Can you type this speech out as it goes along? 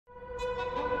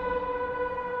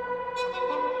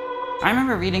I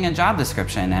remember reading a job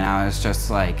description and I was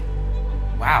just like,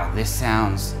 wow, this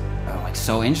sounds like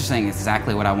so interesting. It's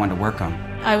exactly what I wanted to work on.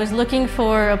 I was looking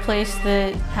for a place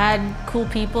that had cool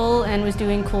people and was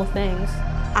doing cool things.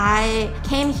 I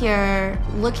came here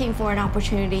looking for an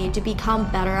opportunity to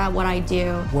become better at what I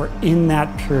do. We're in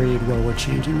that period where we're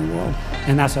changing the world,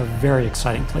 and that's a very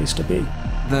exciting place to be.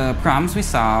 The problems we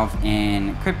solve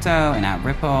in crypto and at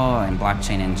Ripple and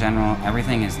blockchain in general,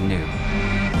 everything is new.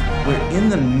 We're in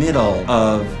the middle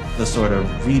of the sort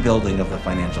of rebuilding of the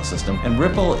financial system, and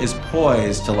Ripple is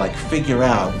poised to figure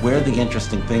out where the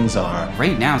interesting things are.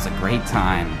 Right now is a great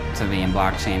time to be in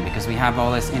blockchain because we have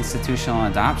all this institutional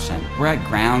adoption. We're at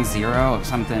ground zero of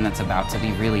something that's about to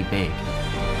be really big.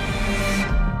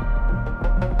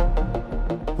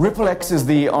 RippleX is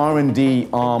the R&D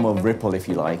arm of Ripple, if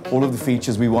you like. All of the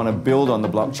features we want to build on the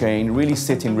blockchain really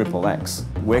sit in RippleX.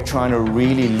 We're trying to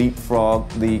really leapfrog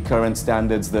the current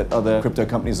standards that other crypto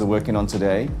companies are working on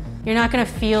today. You're not going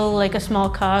to feel like a small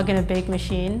cog in a big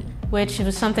machine, which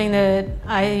was something that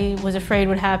I was afraid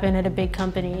would happen at a big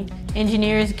company.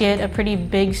 Engineers get a pretty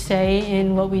big say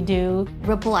in what we do.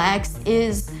 RippleX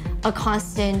is a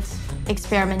constant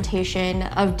experimentation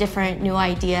of different new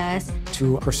ideas.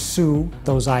 To pursue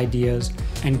those ideas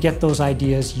and get those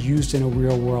ideas used in a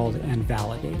real world and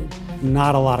validated.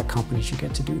 Not a lot of companies you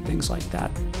get to do things like that.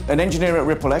 An engineer at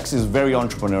RippleX is very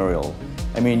entrepreneurial.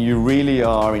 I mean, you really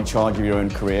are in charge of your own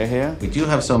career here. We do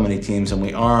have so many teams and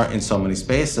we are in so many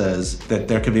spaces that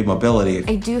there could be mobility.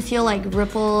 I do feel like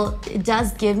Ripple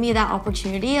does give me that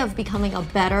opportunity of becoming a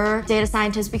better data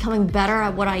scientist, becoming better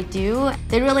at what I do.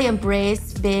 They really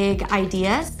embrace big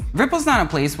ideas. Ripple's not a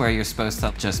place where you're supposed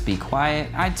to just be quiet.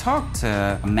 I talk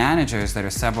to managers that are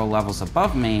several levels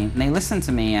above me, and they listen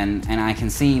to me, and I can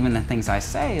see even the things I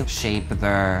say shape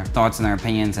their thoughts and their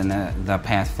opinions and the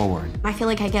path forward. I feel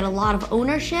like I get a lot of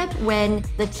ownership when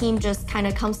the team just kind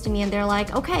of comes to me and they're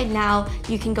like, okay, now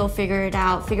you can go figure it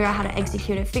out, figure out how to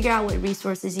execute it, figure out what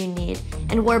resources you need,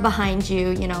 and we're behind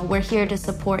you, we're here to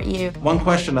support you. One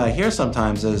question I hear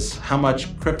sometimes is, how much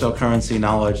cryptocurrency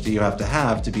knowledge do you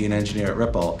have to be an engineer at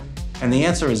Ripple? And the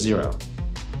answer is zero.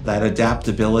 That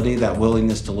adaptability, that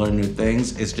willingness to learn new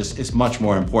things is much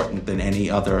more important than any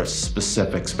other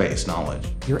specific space knowledge.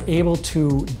 You're able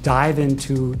to dive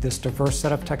into this diverse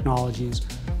set of technologies,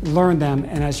 learn them,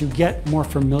 and as you get more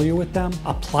familiar with them,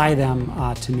 apply them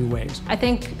to new ways. I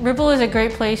think Ripple is a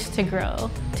great place to grow,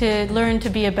 to learn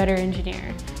to be a better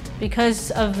engineer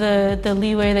because of the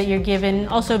leeway that you're given,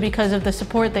 also because of the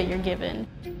support that you're given.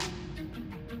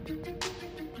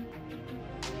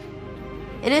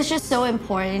 It is just so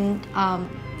important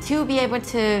to be able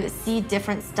to see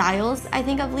different styles, I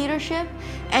think, of leadership,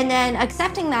 and then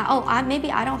accepting that,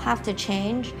 maybe I don't have to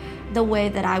change the way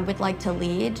that I would like to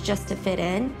lead just to fit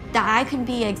in, that I can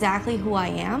be exactly who I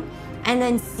am, and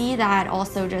then see that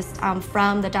also just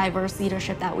from the diverse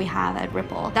leadership that we have at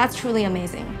Ripple. That's truly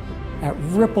amazing. At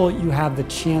Ripple, you have the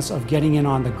chance of getting in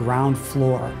on the ground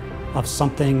floor of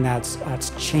something that's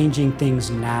changing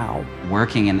things now.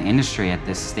 Working in the industry at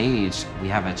this stage, we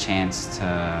have a chance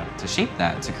to shape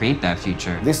that, to create that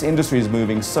future. This industry is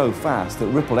moving so fast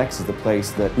that RippleX is the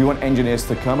place that we want engineers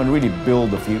to come and really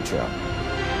build the future.